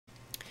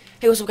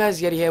Hey, what's up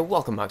guys, Yeti here,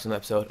 welcome back to another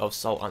episode of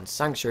Salt and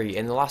Sanctuary.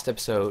 In the last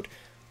episode,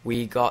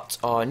 we got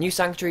our new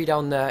sanctuary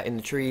down there in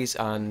the trees,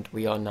 and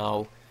we are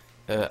now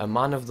a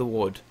man of the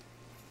wood.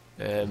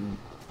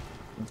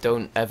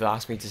 Don't ever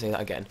ask me to say that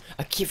again.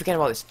 I keep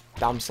forgetting about this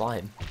damn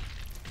slime.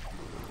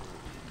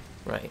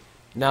 Right,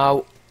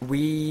 now,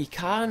 we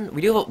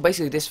do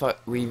basically this, I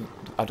don't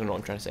know what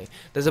I'm trying to say.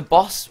 There's a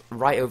boss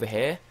right over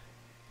here.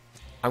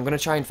 I'm going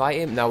to try and fight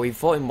him. Now, we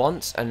fought him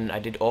once, and I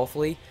did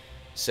awfully,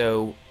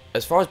 so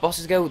as far as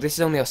bosses go, this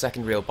is only our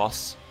second real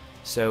boss.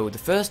 So the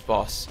first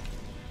boss,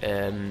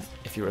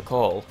 if you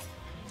recall,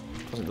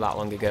 wasn't that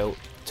long ago,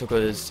 took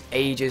us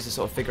ages to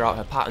sort of figure out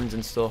her patterns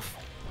and stuff,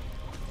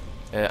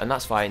 and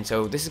that's fine.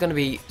 So this is going to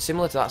be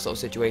similar to that sort of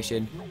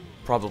situation,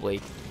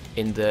 probably,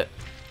 in that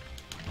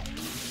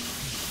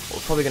what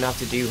we're probably going to have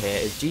to do here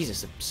is,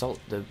 Jesus,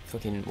 the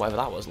fucking, whatever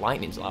that was,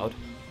 lightning's loud.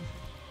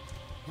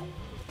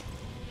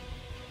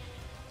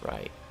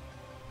 Right.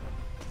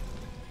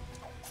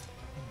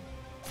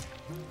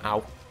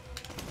 Ow.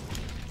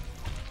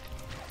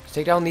 Let's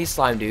take down these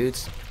slime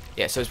dudes.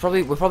 Yeah, so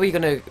we're probably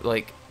gonna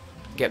like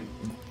get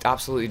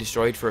absolutely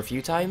destroyed for a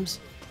few times,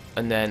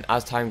 and then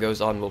as time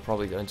goes on, we're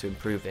probably going to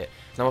improve it.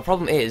 Now, my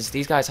problem is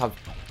these guys have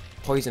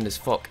poison as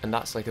fuck, and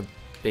that's like a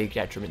big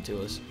detriment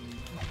to us.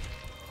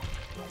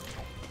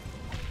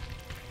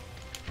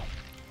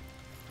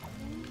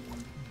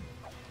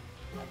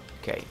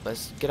 Okay,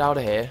 let's get out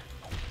of here.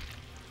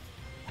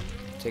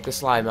 Take the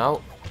slime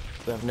out.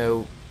 We have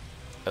no.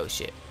 Oh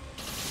shit.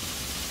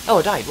 Oh,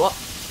 I died, what?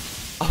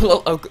 I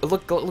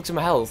looked at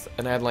my health,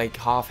 and I had like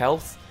half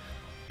health,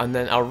 and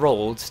then I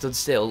rolled, stood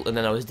still, and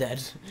then I was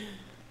dead.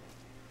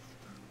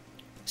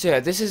 So yeah,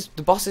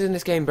 the bosses in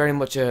this game very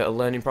much a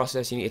learning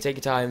process. You need to take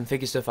your time,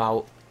 figure stuff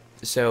out.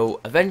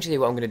 So eventually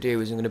what I'm going to do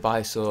is I'm going to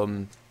buy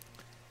some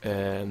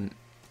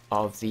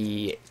of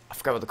the, I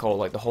forgot what they're called,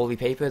 like the holy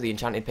paper, the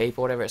enchanted paper,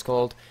 whatever it's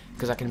called,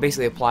 because I can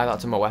basically apply that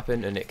to my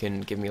weapon, and it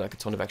can give me like a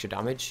ton of extra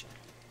damage.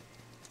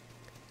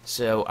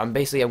 So I'm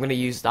going to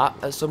use that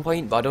at some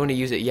point, but I don't want to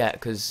use it yet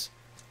because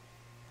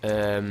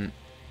I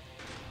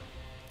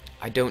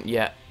don't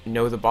yet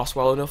know the boss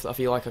well enough that I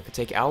feel like I could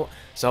take it out.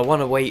 So I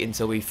want to wait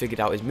until we've figured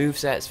out his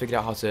movesets, figured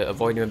out how to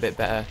avoid him a bit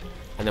better,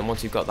 and then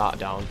once we've got that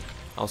down,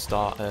 I'll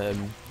start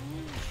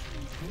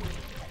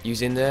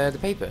using the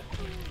paper.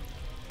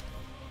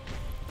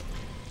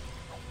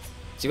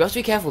 So we have to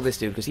be careful with this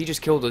dude because he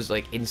just killed us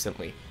like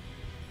instantly.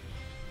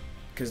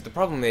 Because the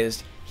problem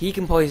is he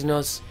can poison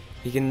us,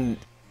 he can,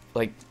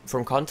 like,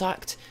 from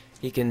contact,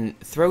 he can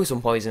throw some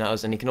poison at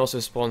us, and he can also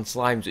spawn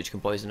slimes which can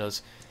poison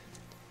us.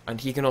 And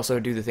he can also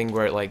do the thing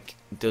where it, like,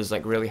 does,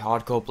 like, really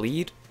hardcore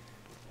bleed.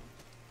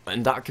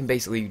 And that can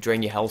basically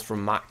drain your health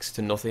from max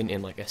to nothing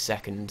in, like, a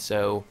second.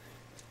 So,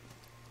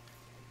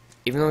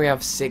 even though we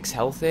have 6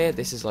 health here,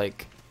 this is,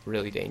 like,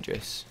 really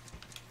dangerous.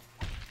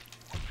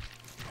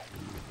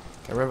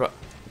 I remember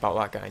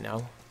about that guy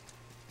now.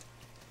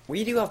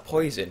 We do have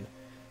poison.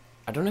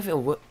 I don't know if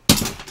it'll work.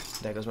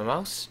 There goes my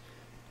mouse.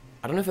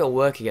 I don't know if it'll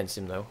work against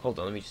him though. Hold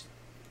on, let me just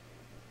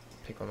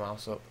pick my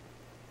mouse up.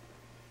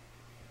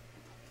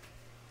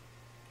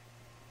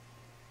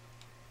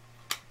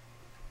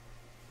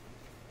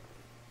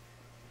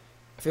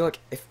 I feel like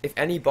if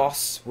any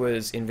boss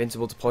was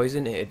invincible to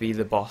poison, it'd be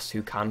the boss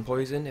who can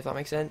poison, if that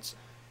makes sense.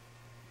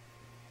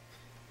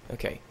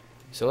 Okay,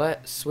 so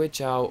let's switch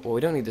out. Well,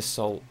 we don't need the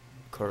salt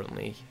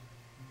currently.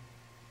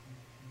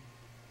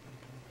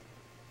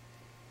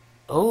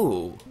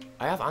 Oh,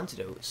 I have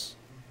antidotes.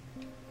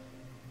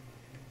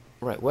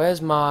 Right,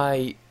 where's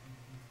my...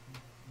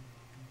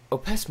 Oh,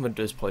 pest mud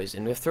does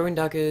poison. We have throwing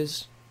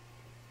daggers.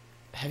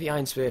 Heavy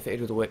iron spear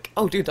fitted with a wick.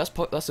 Oh, dude, that's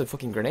a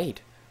fucking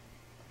grenade.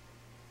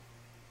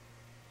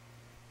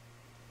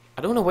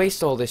 I don't want to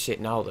waste all this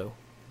shit now, though.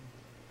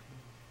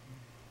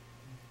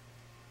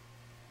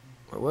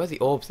 Right, where are the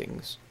orb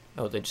things?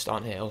 Oh, they just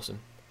aren't here. Awesome.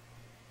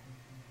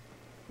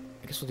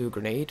 I guess we'll do a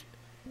grenade.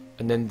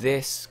 And then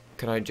this,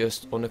 can I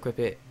just unequip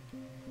it?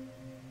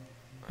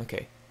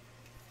 Okay.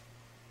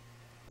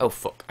 Oh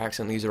fuck, I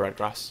accidentally used the red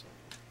grass.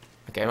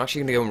 Okay, I'm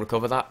actually gonna go and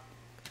recover that.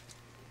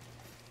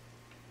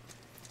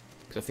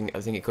 Because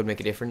I think it could make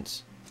a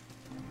difference.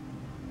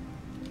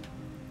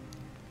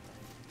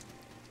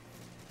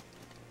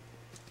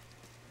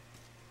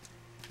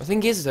 The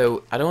thing is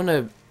though, I don't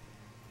wanna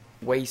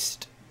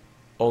waste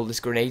all this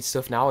grenade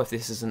stuff now if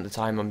this isn't the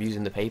time I'm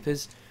using the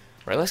papers.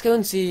 Right, let's go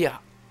and see.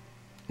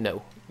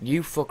 No,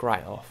 you fuck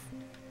right off.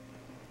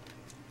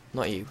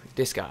 Not you,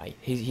 this guy.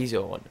 He's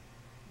your one.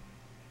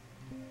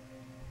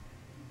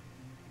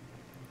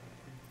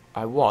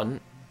 I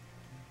want...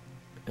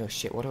 Oh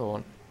shit, what do I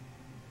want?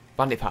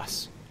 Bandit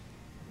pass.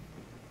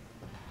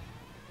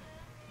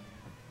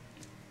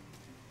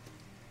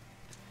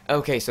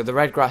 Okay, so the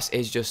red grass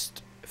is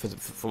just for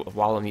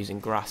while I'm using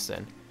grass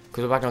then.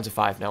 Because we're back down to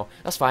 5 now.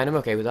 That's fine, I'm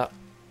okay with that.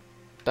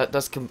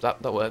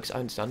 That works, I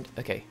understand.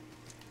 Okay.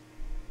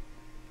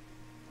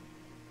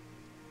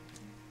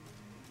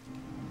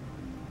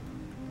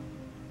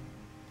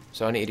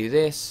 So I need to do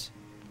this.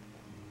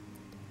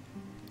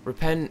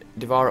 Repent,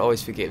 devour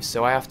always forgives.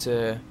 So I have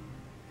to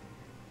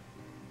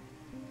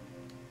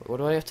What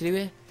do I have to do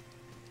here?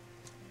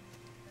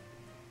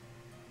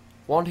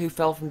 One who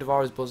fell from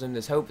Devourer's bosom.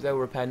 There's hope they'll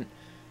repent.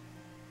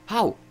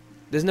 How?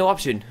 There's no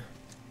option.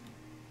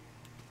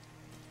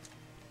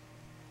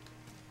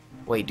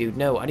 Wait, dude,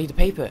 no. I need the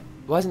paper.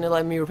 Why isn't it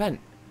letting me repent?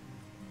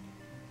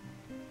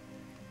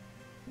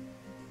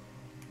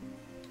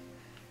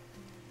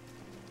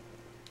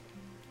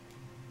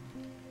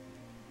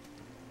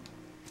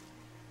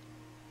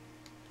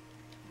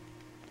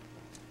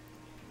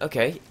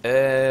 Okay,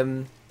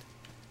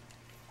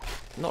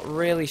 not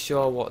really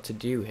sure what to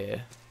do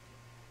here.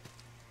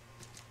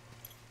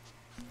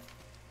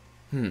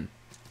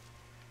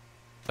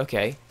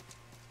 Okay.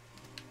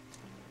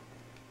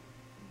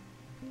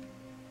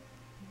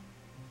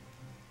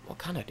 What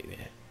can I do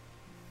here?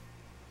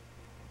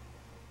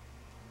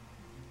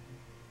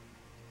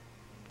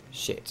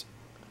 Shit.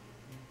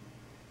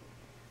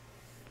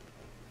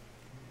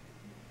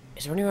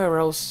 Is there anywhere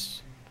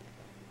else?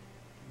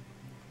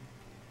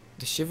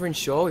 The Shivering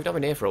Shore? We've not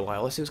been here for a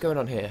while. Let's see what's going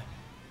on here.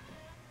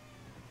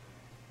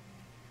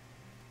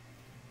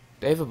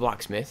 They have a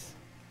blacksmith.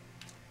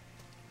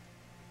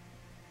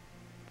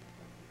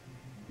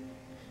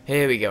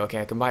 Here we go.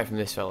 Okay, I can buy it from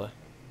this fella.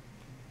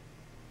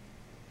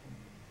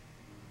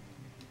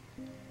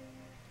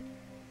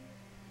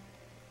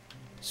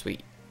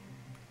 Sweet.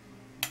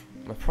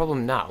 My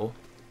problem now...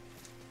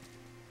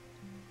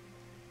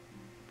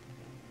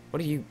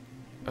 What are you...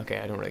 Okay,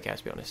 I don't really care,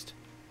 to be honest.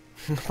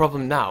 The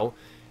problem now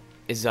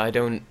is that I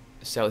don't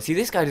sell... See,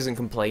 this guy doesn't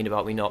complain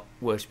about me not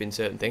worshipping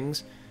certain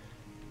things.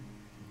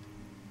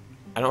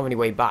 I don't have any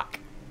way back.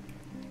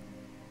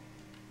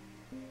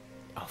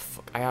 Oh,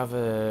 fuck. I have,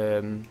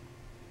 I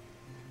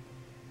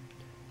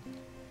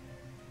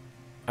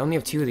only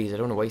have 2 of these. I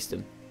don't want to waste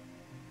them.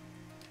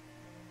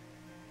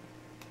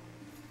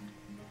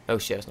 Oh,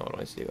 shit. That's not what I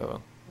wanted to do. Oh,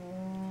 well.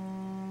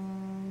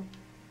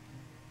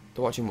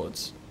 The Watching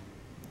Woods.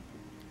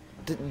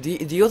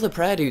 The other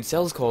prayer dude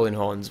sells calling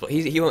horns, but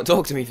he won't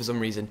talk to me for some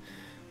reason.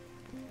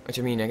 Which,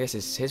 I mean, I guess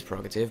is his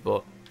prerogative,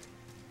 but...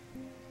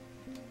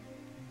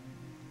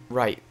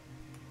 Right.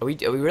 Are we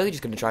really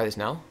just going to try this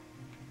now?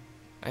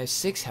 I have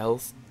 6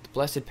 health, the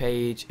Blessed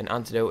Page, an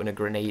Antidote, and a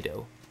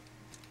Grenado.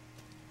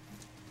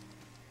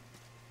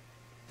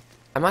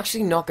 I'm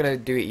actually not going to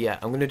do it yet.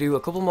 I'm going to do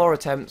a couple more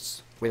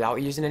attempts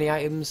without using any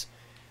items,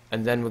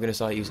 and then we're going to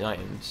start using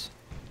items.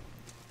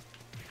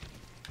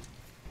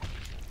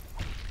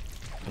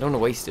 I don't want to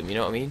waste them, you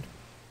know what I mean?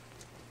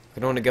 I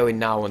don't want to go in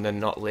now and then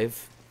not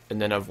live,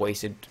 and then I've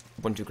wasted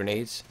a bunch of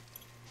grenades.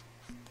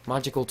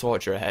 Magical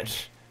torture ahead.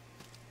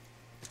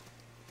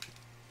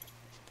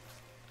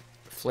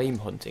 Flame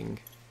hunting.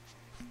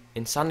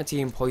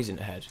 Insanity and poison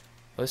ahead.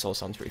 Well, this all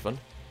sounds pretty fun.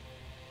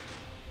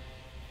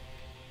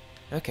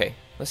 Okay,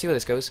 let's see where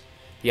this goes.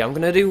 Yeah, I'm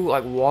gonna do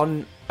like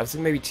one, I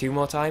think maybe 2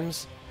 more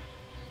times,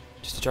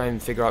 just to try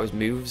and figure out his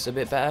moves a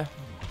bit better.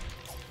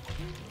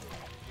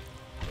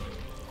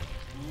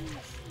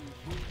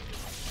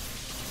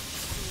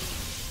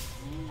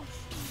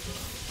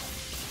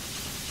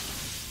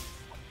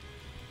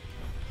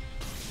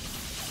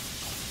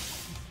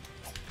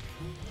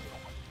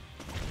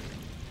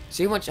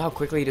 See how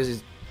quickly he does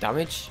his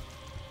damage?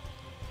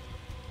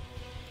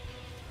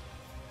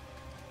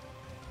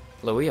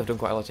 Louis, I've done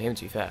quite a lot to him,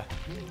 to be fair.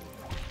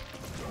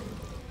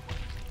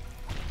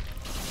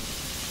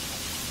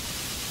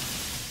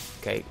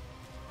 Okay.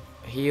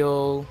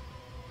 Heal.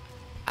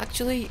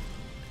 Actually...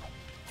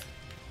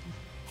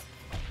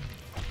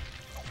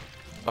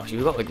 Actually,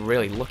 we got like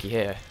really lucky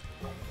here.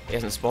 He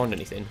hasn't spawned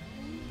anything.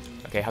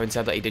 Okay, having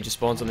said that, he did just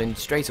spawn something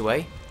straight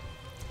away.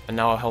 And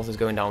now our health is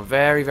going down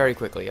very, very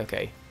quickly.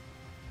 Okay.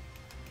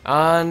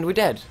 And we're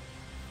dead.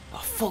 Oh,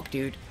 fuck,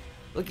 dude.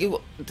 Look,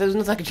 there's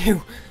nothing I can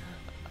do.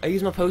 I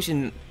used my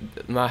potion,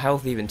 my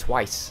health even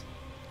twice.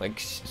 Like,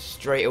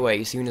 straight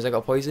away as soon as I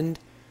got poisoned.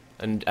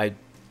 And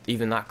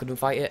even that couldn't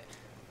fight it.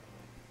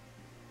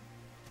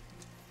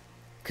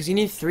 Because you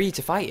need 3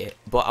 to fight it.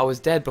 But I was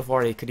dead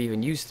before I could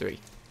even use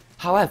 3.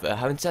 However,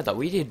 having said that,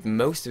 we did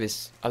most of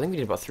his... I think we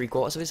did about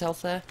 3/4 of his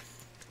health there.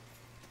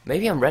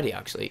 Maybe I'm ready,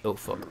 actually. Oh,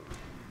 fuck.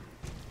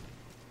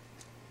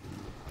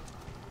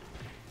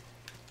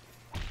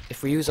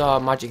 If we use our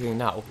magic thing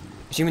now,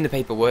 assuming the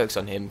paper works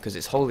on him, because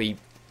it's holy,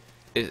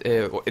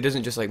 it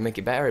doesn't just like make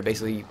it better, it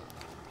basically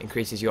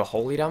increases your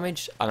holy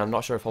damage, and I'm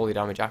not sure if holy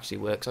damage actually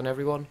works on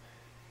everyone.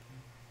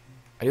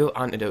 I do have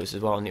antidotes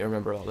as well, I need to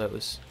remember about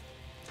those.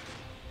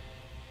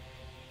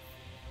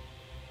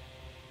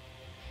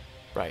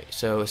 Right,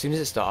 so as soon as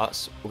it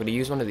starts, we're going to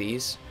use one of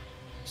these,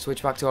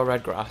 switch back to our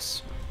red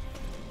grass,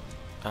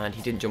 and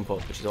he didn't jump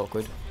up, which is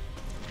awkward.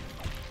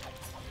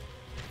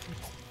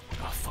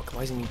 Oh fuck,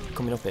 why isn't he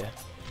coming up here?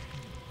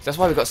 That's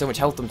why we got so much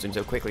health dumped him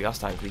so quickly last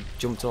time, because he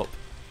jumped up.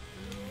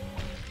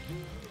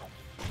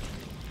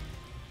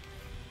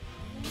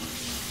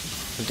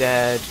 I'm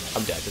dead.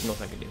 I'm dead. There's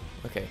nothing I can do.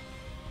 Okay.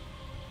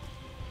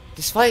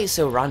 This fight is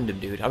so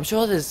random, dude. I'm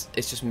sure it's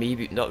just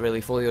me not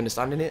really fully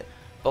understanding it.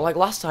 But like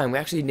last time, we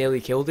actually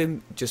nearly killed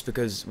him just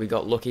because we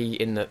got lucky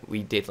in that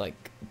we did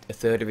like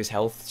 1/3 of his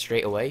health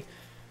straight away.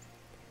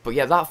 But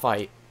yeah, that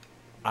fight,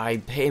 I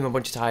hit him a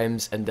bunch of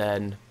times, and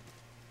then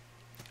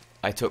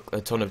I took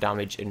a ton of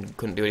damage and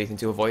couldn't do anything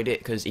to avoid it,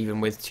 because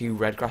even with 2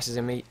 red grasses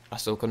in me, I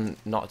still couldn't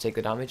not take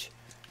the damage.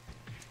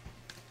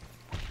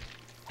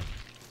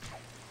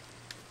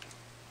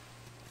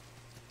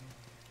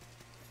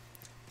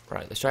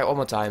 Right, let's try it one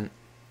more time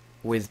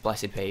with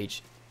Blessed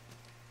Page.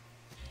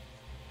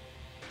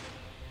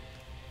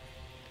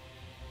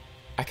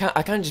 I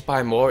can't just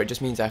buy more, it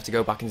just means I have to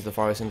go back into the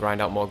forest and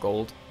grind out more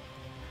gold.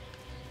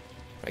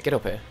 Right, get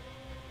up here.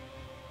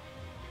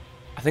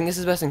 I think this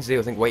is the best thing to do.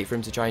 I think wait for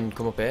him to try and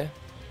come up here.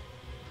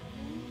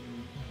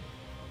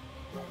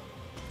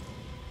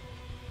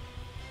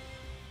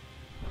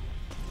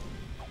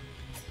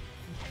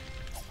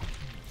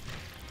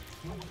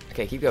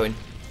 Okay, keep going.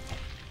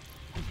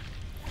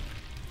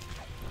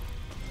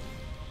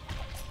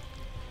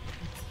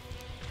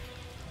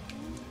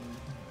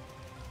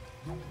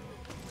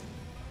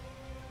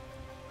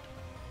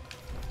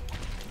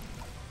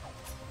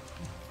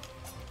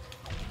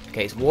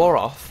 Okay, it's wore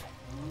off,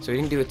 so we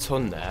didn't do a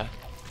ton there.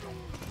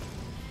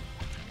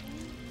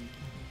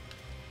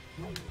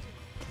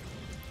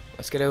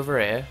 Let's get over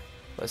here.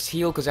 Let's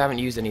heal, because I haven't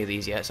used any of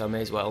these yet, so I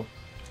may as well.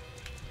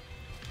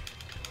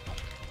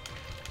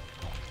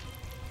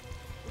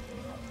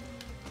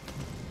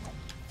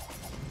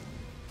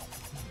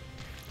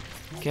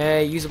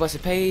 Okay, use the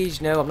Blessed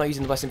Page. No, I'm not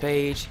using the Blessed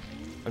Page.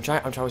 I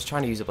was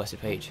trying to use the Blessed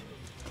Page.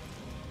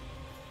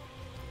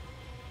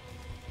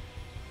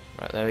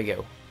 Right, there we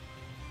go.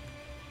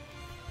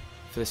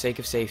 For the sake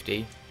of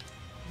safety.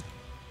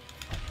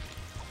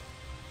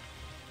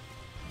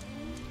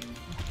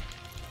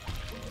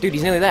 Dude,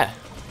 he's nearly there.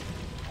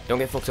 Don't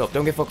get fucked up,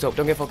 don't get fucked up,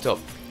 don't get fucked up.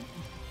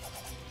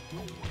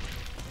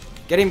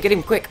 Get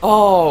him, quick.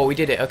 Oh, we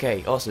did it.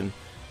 Okay, awesome.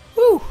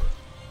 Woo!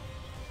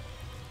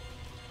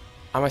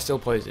 Am I still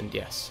poisoned?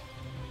 Yes.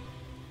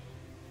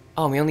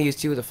 Oh, we only used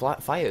 2 of the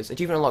fires. Did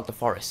you even unlock the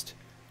forest?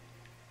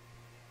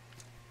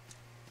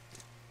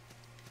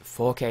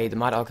 4K, the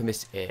Mad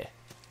Alchemist here.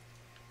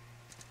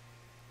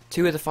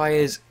 2 of the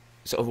fires,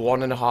 sort of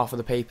 1.5 of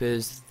the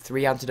papers,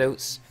 3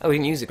 antidotes. Oh, we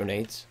didn't use the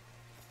grenades.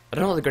 I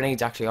don't know what the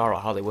grenades actually are or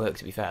how they work,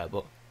 to be fair,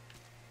 but...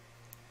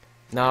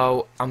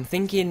 Now, I'm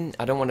thinking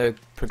I don't want to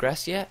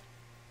progress yet.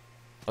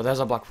 Oh, there's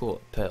our black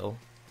pearl.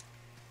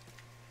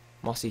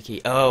 Mossy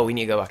key. Oh, we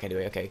need to go back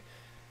anyway, okay.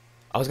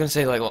 I was going to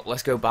say, like,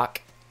 let's go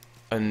back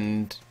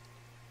and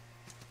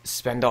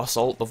spend our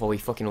salt before we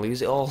fucking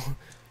lose it all.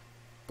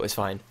 But it's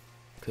fine.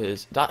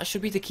 Because that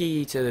should be the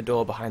key to the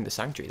door behind the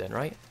sanctuary then,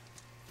 right?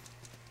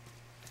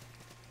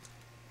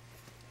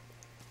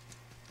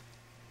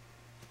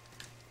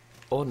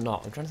 Or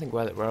not. I'm trying to think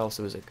where else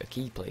there was a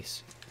key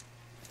place.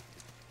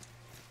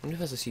 I wonder if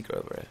there's a secret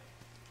over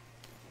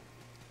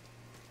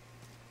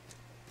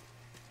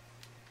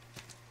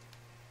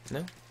here.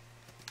 No?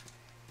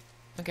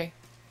 Okay.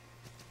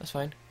 That's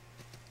fine.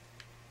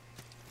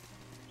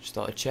 Just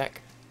thought I'd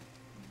check.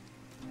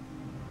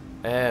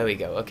 There we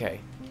go, okay.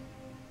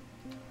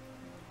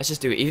 Let's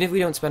just do it. Even if we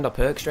don't spend our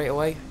perk straight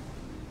away,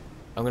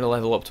 I'm going to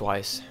level up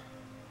twice.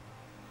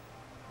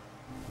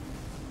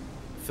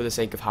 For the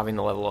sake of having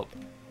the level up.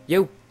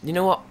 Yo, you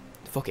know what?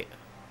 Fuck it.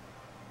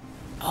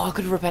 Oh, I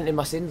could have repented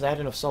my sins. I had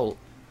enough salt.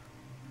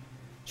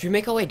 Should we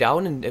make our way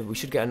down and we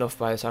should get enough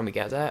by the time we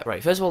get there?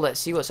 Right, first of all, let's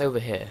see what's over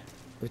here.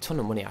 We have a ton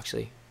of money,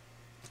 actually.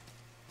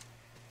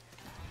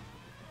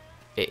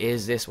 It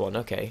is this one,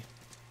 okay.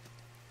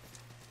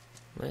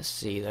 Let's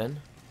see, then.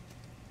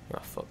 Oh,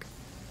 fuck.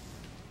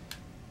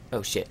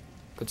 Oh, shit.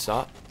 Good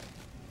start.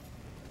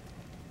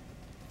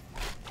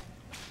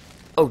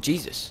 Oh,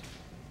 Jesus.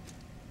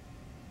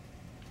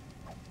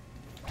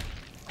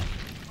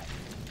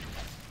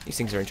 These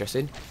things are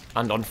interesting.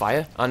 And on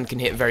fire. And can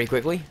hit very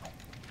quickly.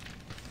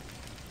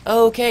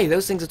 Okay,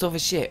 those things are tough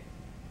as shit.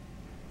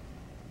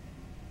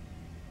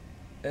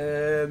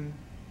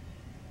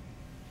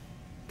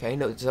 Okay,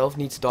 note itself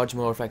needs to dodge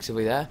more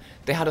effectively there.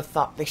 They had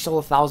they stole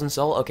 1,000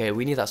 salt. Okay,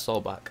 we need that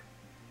salt back.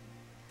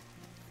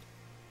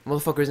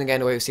 Motherfucker isn't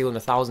getting away with stealing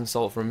 1,000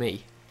 salt from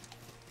me.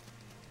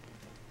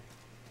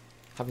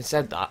 Having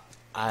said that,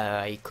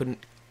 I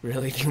couldn't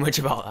really do much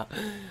about that.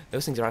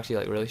 Those things are actually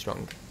like really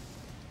strong.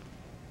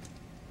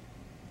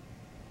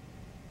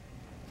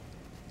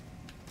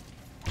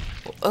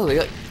 Oh, they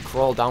like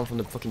crawl down from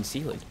the fucking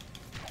ceiling.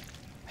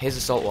 Here's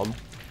the salt one.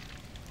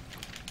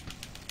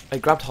 They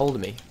grabbed hold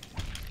of me.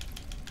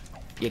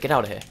 Yeah, get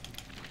out of here.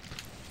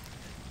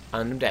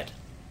 And I'm dead.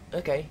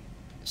 Okay,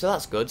 so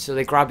that's good. So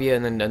they grab you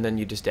and then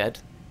you're just dead.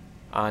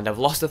 And I've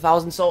lost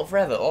 1,000 salt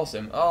forever.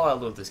 Awesome. Oh, I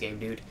love this game,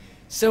 dude.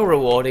 So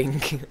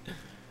rewarding.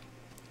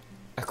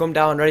 I come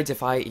down ready to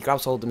fight. He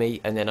grabs hold of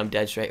me, and then I'm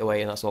dead straight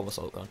away, and that's all the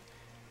salt gone.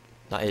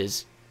 That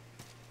is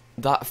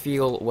that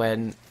feel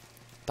when.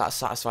 That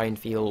satisfying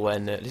feel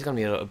when this is gonna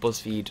be a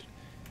BuzzFeed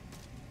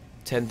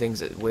 10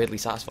 things that weirdly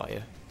satisfy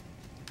you.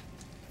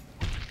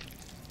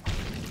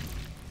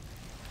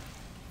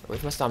 Wait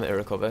for my stamina to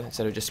recover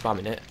instead of just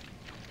spamming it.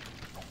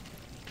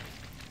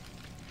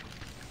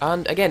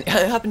 And again, it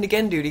happened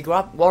again, dude.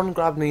 One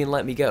grabbed me and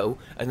let me go,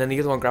 and then the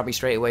other one grabbed me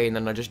straight away, and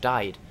then I just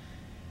died.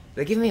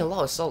 They're giving me a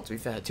lot of salt, to be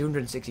fair.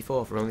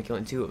 264 for only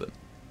killing 2 of them.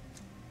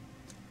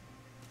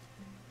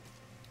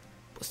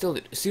 But still,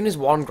 as soon as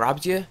one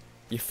grabs you,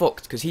 you're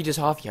fucked, because he just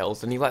half your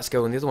health, and he lets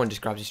go, and the other one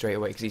just grabs you straight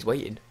away, because he's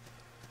waiting.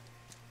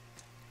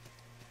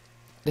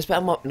 This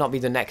better not be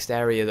the next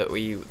area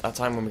that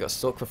time when we got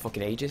stuck for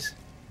fucking ages.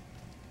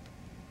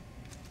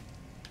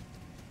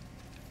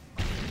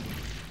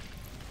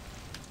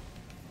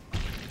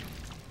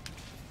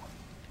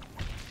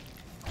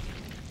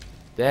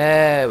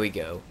 There we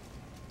go.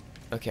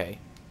 Okay.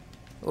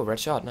 Oh, red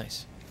shard,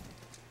 nice.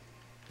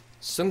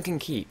 Sunken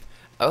Keep.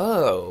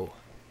 Oh.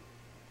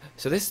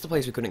 So this is the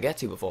place we couldn't get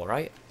to before,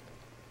 right?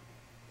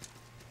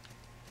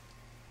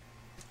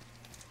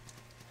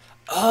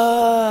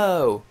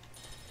 Oh!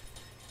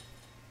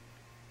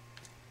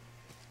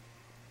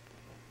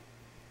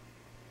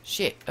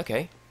 Shit,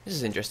 okay. This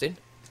is interesting.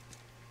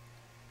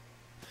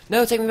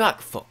 No, take me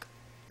back! Fuck.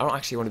 I don't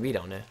actually want to be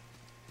down there.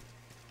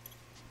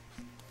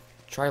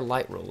 Try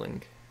light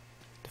rolling.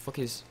 The fuck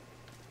is...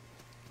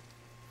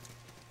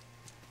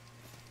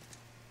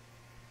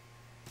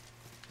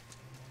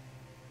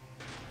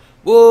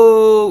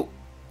 Whoa!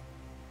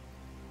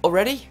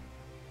 Already?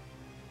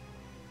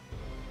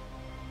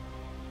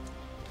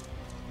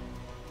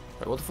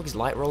 Right, what the fuck is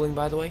light rolling,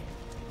 by the way?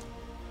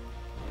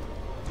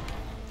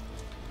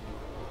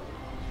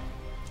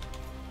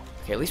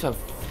 Okay, at least I have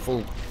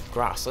full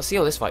grass. Let's see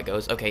how this fight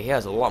goes. Okay, he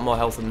has a lot more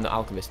health than the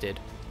alchemist did.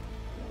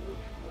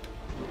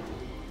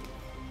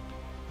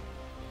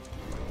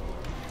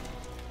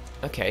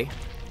 Okay.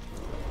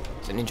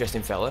 It's an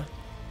interesting fella.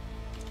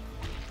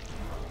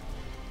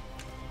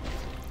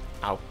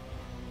 Ow.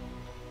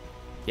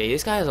 Yeah,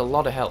 this guy has a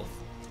lot of health.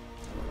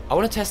 I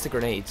want to test the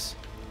grenades.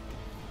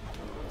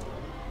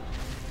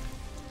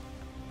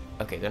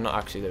 Okay, they're not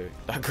actually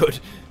that good.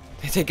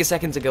 They take a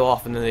second to go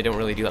off and then they don't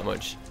really do that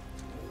much.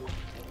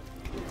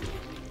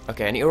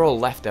 Okay, and you're all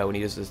left there when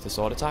he does the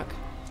sword attack.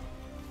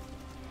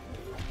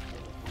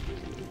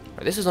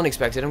 Right, this was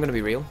unexpected, I'm going to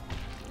be real.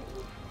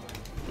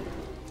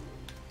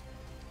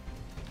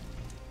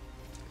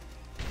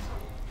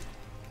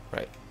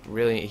 Right,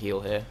 really need to heal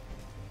here.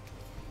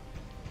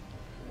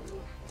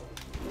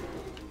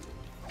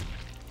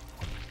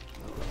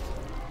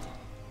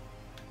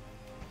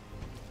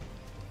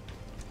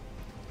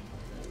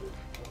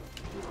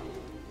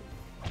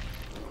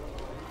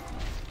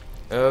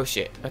 Oh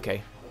shit,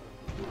 okay.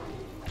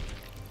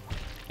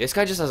 This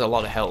guy just has a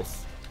lot of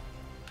health.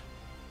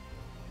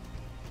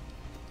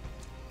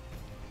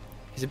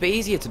 He's a bit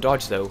easier to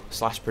dodge though,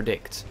 /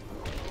 predict.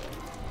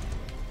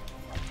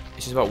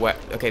 It's just about where...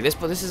 Okay, this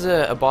is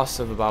a boss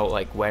of about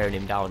like wearing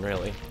him down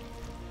really.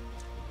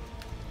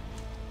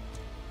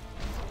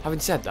 Having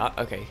said that,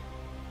 okay.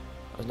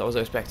 That's not what I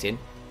was expecting.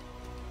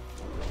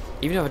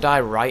 Even if I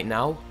die right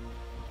now,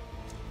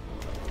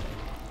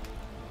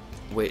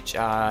 which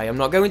I am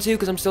not going to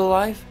because I'm still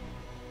alive.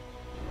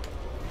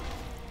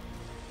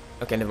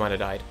 Okay, never mind, I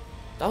died.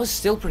 That was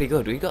still pretty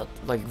good. We got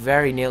like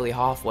very nearly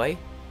halfway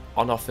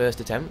on our first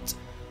attempt.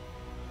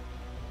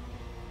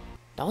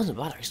 That wasn't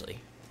bad actually.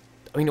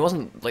 I mean, it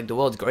wasn't like the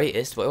world's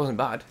greatest, but it wasn't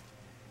bad.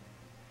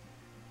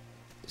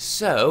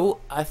 So,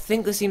 I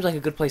think this seems like a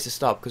good place to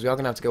stop because we are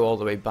going to have to go all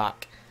the way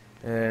back.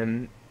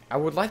 I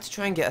would like to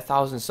try and get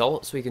 1,000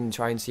 salt so we can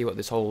try and see what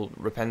this whole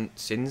repent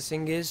sins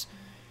thing is.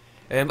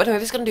 But anyway,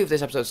 that's going to do for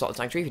this episode of Salt and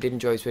Sanctuary. If you did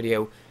enjoy this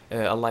video,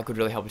 a like would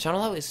really help the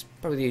channel out. It's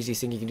probably the easiest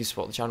thing you can do to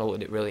support the channel,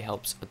 and it really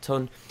helps a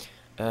ton.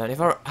 And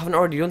if I haven't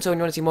already done so and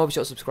you want to see more, be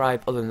sure to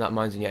subscribe. Other than that,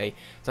 mine's and yay.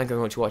 Thank you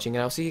very much for watching,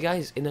 and I'll see you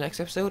guys in the next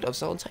episode of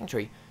Salt and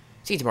Sanctuary.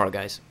 See you tomorrow,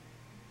 guys.